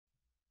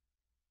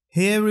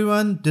Hey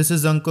everyone, this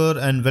is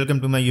Ankur and welcome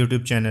to my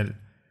YouTube channel.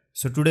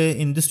 So today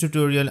in this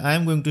tutorial I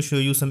am going to show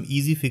you some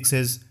easy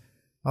fixes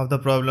of the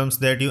problems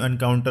that you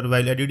encounter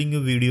while editing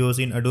your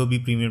videos in Adobe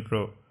Premiere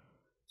Pro.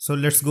 So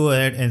let's go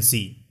ahead and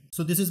see.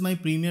 So this is my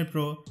Premiere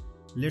Pro.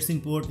 Let's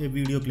import a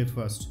video clip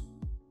first.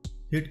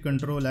 Hit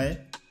Ctrl I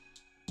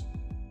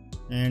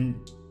and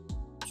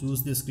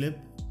choose this clip.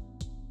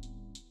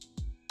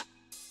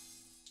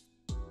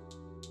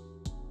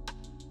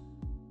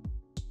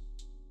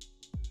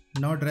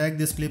 Now drag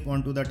this clip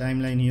onto the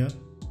timeline here.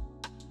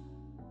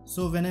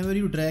 So whenever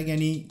you drag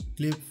any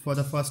clip for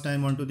the first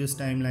time onto this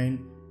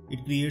timeline,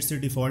 it creates a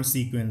default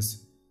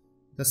sequence.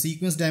 The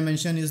sequence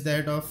dimension is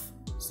that of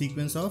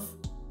sequence of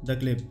the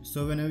clip.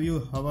 So whenever you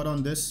hover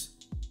on this,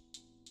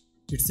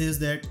 it says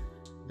that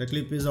the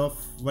clip is of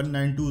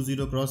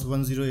 1920 x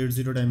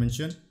 1080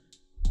 dimension.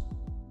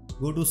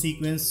 Go to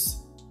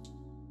sequence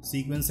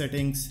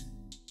settings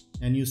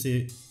and you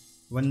say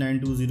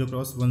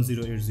 1920 x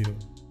 1080.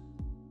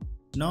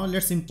 Now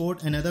let's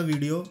import another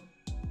video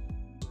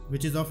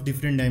which is of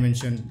different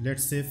dimension,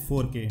 let's say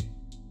 4K.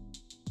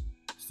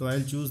 So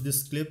I'll choose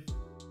this clip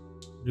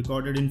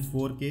recorded in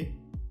 4K.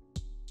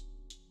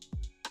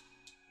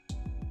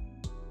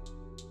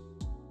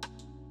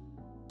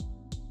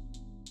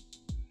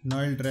 Now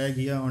I'll drag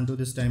here onto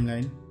this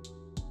timeline.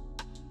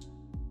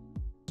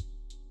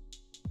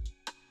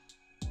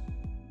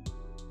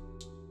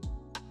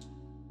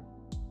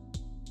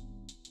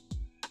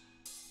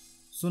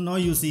 So now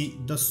you see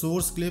the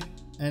source clip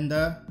and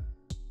the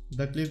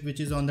clip which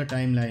is on the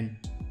timeline.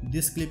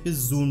 This clip is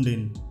zoomed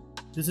in.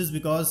 This is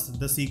because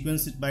the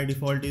sequence by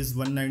default is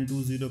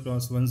 1920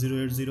 x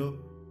 1080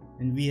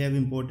 and we have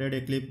imported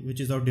a clip which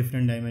is of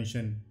different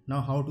dimension.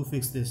 Now how to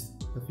fix this?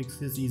 The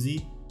fix is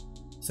easy.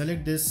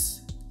 Select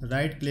this,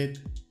 right click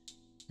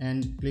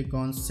and click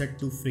on set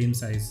to frame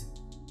size.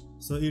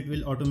 So it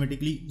will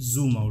automatically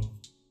zoom out.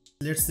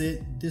 Let's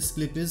say this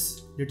clip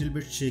is little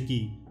bit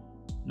shaky.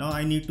 Now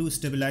I need to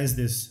stabilize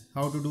this.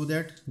 How to do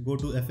that? Go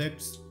to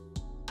effects,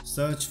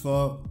 search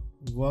for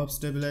verb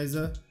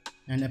stabilizer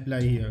and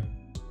apply here.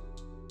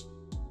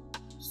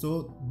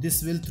 So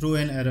this will throw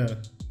an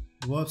error.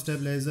 Verb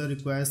stabilizer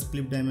requires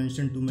clip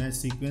dimension to match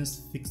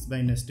sequence fixed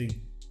by nesting.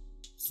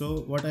 So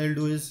what I'll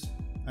do is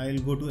I'll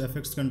go to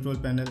effects control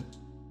panel.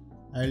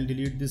 I'll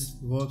delete this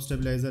verb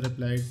stabilizer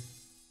applied.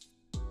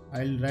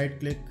 I'll right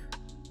click,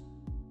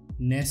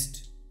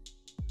 nest,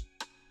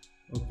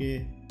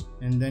 okay,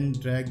 and then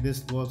drag this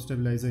verb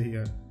stabilizer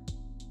here.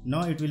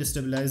 Now it will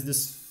stabilize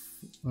this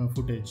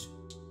footage.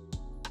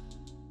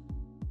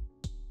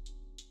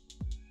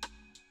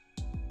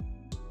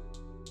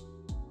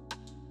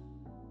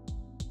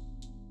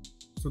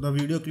 So the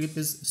video clip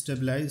is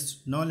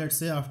stabilized. Now let's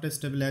say after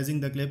stabilizing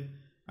the clip,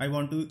 I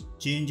want to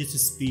change its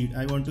speed.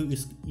 I want to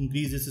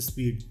increase its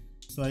speed.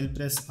 So I'll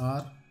press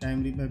R,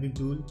 time remapping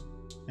tool,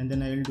 and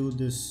then I'll do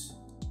this.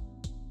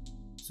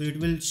 So it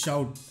will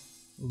shout,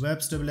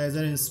 web stabilizer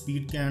and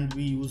speed can't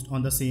be used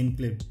on the same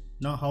clip.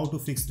 Now how to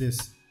fix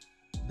this?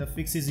 The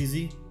fix is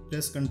easy.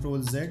 Press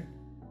Ctrl Z.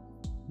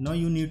 Now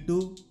you need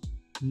to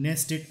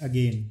nest it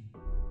again.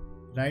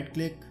 Right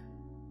click,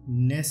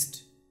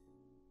 nest,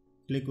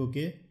 click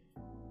OK.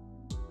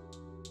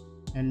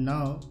 And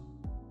now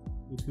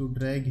if you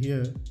drag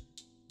here,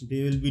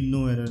 there will be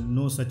no error,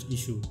 no such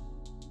issue.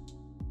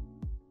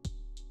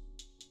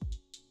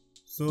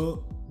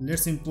 So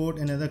let's import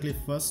another clip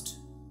first.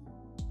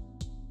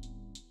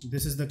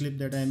 This is the clip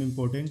that I am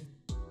importing.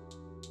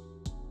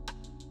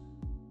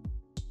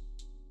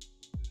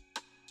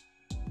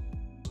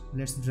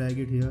 Let's drag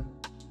it here.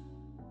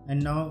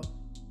 And now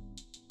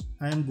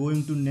I am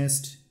going to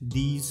nest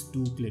these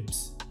two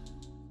clips.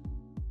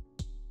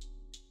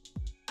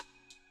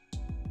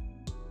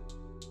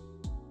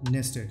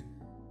 Nested.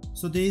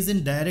 So there is a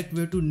direct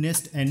way to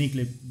nest any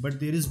clip, but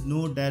there is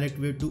no direct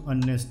way to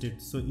unnest it.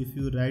 So if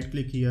you right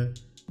click here,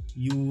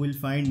 you will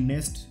find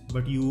nest,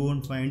 but you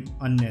won't find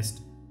unnest.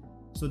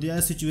 So there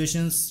are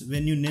situations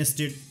when you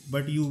nest it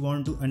but you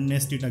want to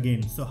unnest it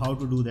again. So how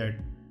to do that?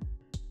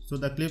 So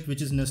the clip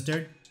which is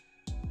nested,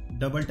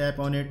 double tap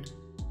on it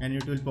and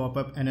it will pop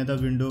up another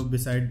window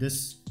beside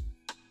this.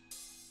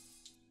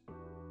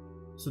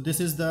 So this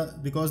is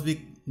because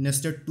we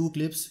nested two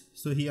clips,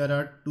 so here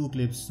are two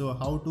clips. So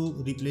how to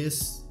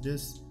replace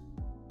this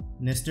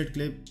nested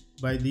clip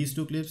by these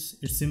two clips?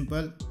 It's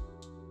simple.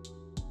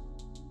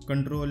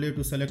 Ctrl A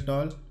to select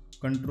all,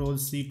 Ctrl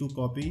C to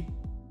copy,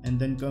 and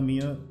then come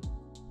here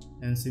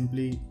and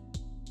simply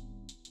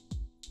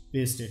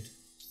paste it.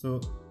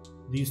 So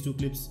these two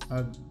clips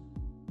are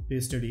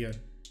pasted here.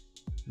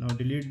 Now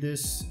delete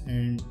this,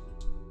 and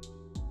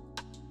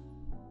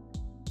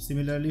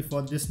similarly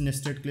for this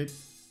nested clip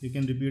you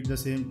can repeat the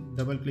same.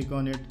 Double click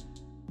on it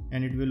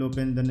and it will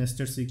open the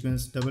nested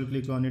sequence. Double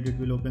click on it, it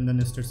will open the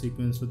nested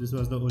sequence. So this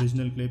was the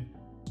original clip.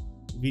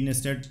 We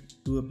nested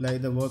to apply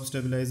the verb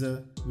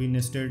stabilizer. We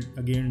nested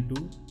again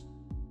to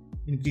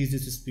increase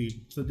its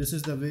speed. So this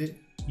is the way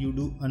you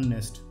do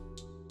unnest.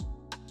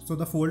 So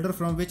the folder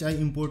from which I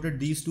imported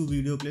these two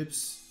video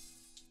clips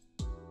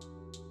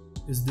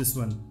is this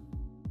one.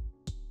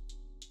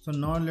 So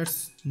now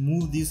let's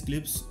move these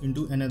clips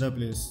into another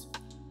place.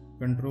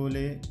 Control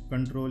A,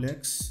 Control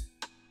X,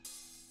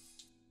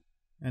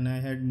 and I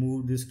had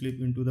moved this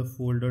clip into the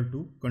folder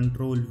to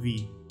Control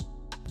V.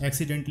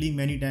 Accidentally,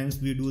 many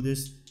times we do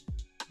this.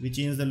 We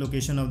change the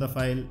location of the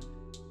file,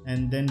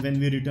 and then when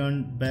we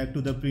return back to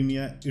the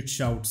Premiere, it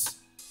shouts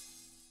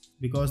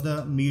because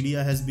the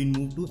media has been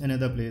moved to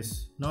another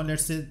place. Now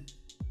let's say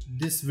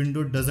this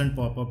window doesn't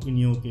pop up in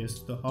your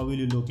case. So how will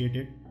you locate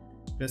it?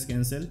 Press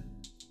cancel.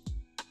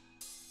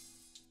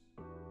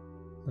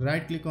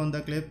 Right click on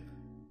the clip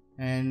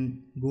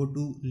and go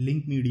to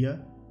link media,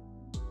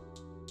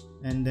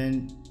 and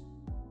then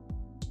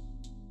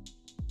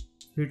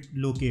hit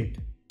locate.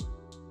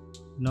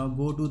 Now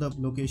go to the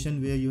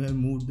location where you have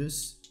moved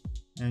this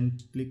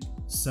and click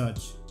search.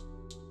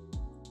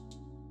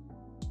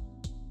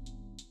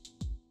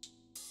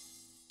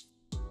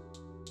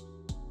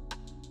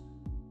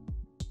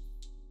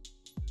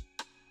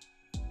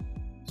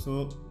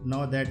 So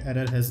now that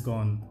error has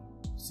gone.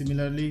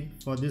 Similarly,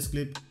 for this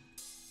clip,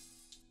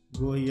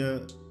 go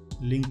here,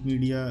 link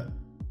media,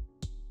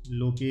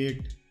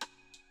 locate,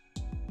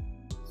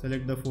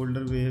 select the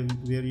folder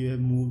where you have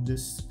moved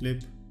this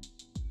clip,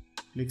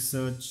 click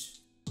search,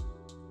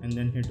 and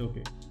then hit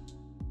OK.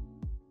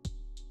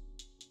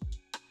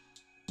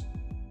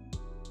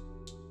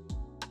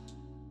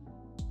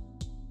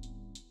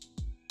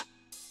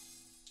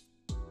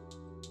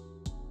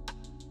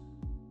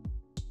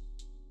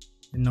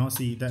 And now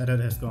see, the error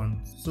has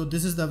gone. So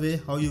this is the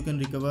way how you can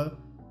recover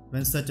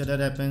when such error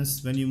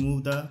happens when you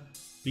move the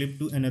clip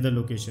to another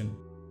location.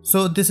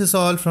 So this is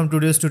all from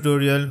today's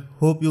tutorial.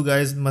 Hope you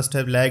guys must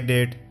have liked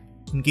it.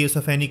 In case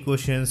of any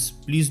questions,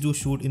 please do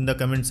shoot in the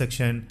comment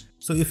section.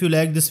 So if you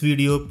like this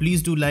video,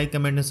 please do like,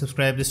 comment and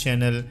subscribe this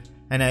channel,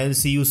 and I will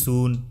see you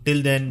soon.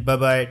 Till then, bye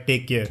bye,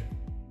 take care.